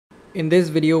In this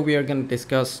video, we are going to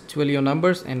discuss Twilio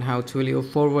numbers and how Twilio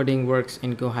forwarding works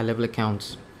in GoHighLevel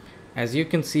accounts. As you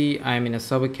can see, I'm in a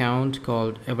sub account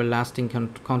called Everlasting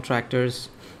Contractors.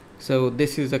 So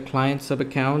this is a client sub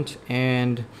account,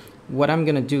 and what I'm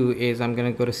going to do is I'm going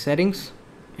to go to settings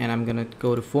and I'm going to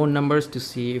go to phone numbers to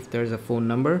see if there's a phone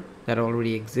number that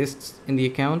already exists in the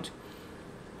account.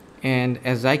 And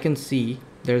as I can see,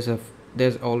 there's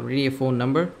already a phone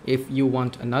number. If you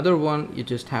want another one, you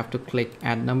just have to click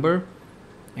add number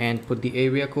and put the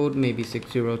area code, maybe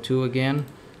 602 again,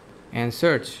 and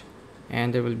search,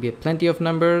 and there will be plenty of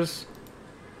numbers.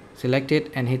 Select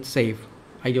it and hit save.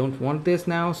 I don't want this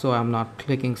now, so I'm not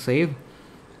clicking save.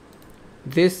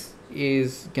 This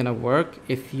is gonna work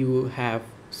if you have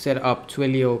set up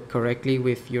Twilio correctly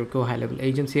with your GoHighLevel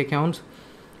agency account,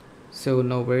 so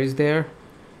no worries there.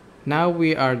 Now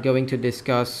we are going to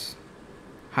discuss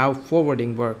how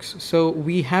forwarding works. So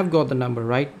we have got the number,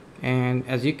 right? And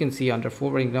as you can see, under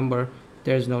forwarding number,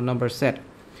 there's no number set.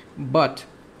 But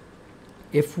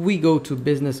if we go to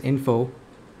business info,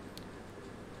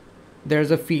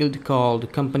 there's a field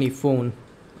called company phone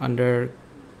under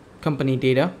company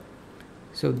data.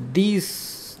 So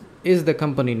this is the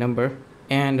company number,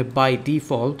 and by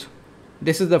default,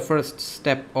 this is the first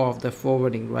step of the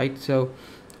forwarding, right? So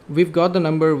we've got the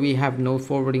number, we have no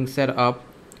forwarding set up.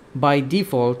 By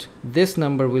default, this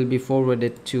number will be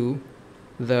forwarded to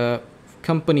the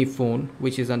company phone,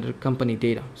 which is under company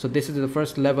data. So this is the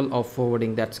first level of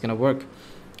forwarding that's going to work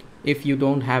if you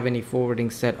don't have any forwarding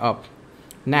set up.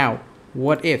 Now,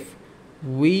 what if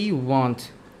we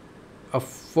want a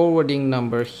forwarding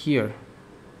number here?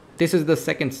 This is the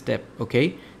second step,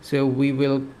 okay? So we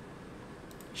will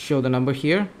show the number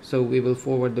here. So we will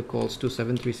forward the calls to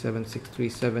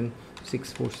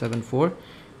 737-637-6474.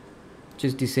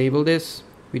 Just disable this.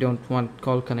 We don't want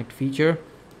call connect feature.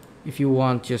 If you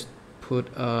want, just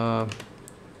put time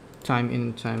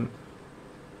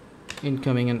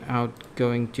incoming and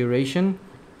outgoing duration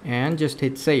and just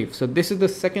hit save. So this is the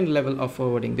second level of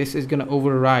forwarding. This is going to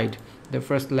override the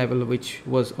first level, which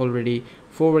was already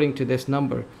forwarding to this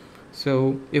number.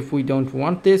 So if we don't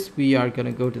want this, we are going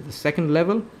to go to the second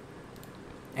level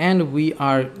and we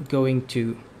are going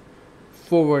to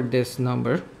forward this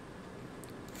number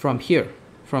from here,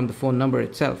 from the phone number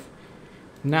itself.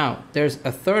 Now there's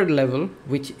a third level,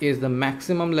 which is the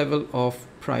maximum level of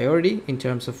priority in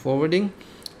terms of forwarding.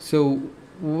 So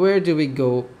where do we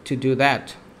go to do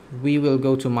that? We will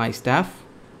go to my staff.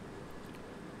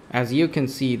 As you can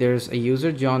see, there's a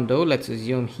user, John Doe. Let's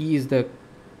assume he is the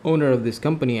owner of this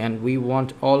company and we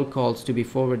want all calls to be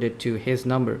forwarded to his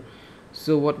number.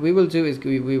 So what we will do is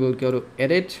we will go to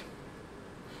edit.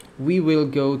 We will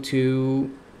go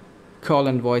to call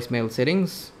and voicemail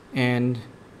settings, and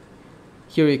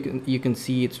here you can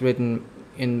see it's written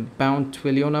inbound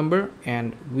Twilio number,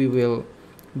 and we will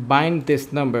bind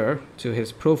this number to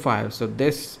his profile. So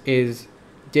this is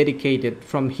dedicated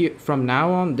from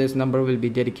now on. This number will be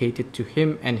dedicated to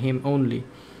him and him only.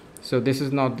 So this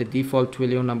is not the default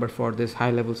Twilio number for this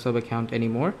HighLevel sub account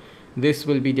anymore. This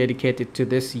will be dedicated to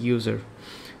this user.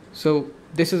 So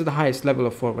this is the highest level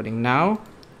of forwarding. Now,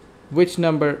 which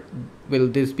number will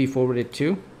this be forwarded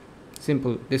to?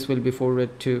 Simple. This will be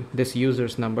forwarded to this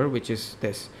user's number, which is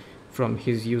this, from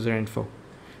his user info.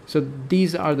 So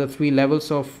these are the three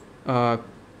levels of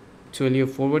Twilio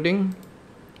forwarding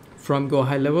from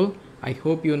GoHighLevel. I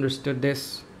hope you understood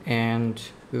this, and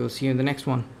we will see you in the next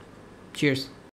one. Cheers.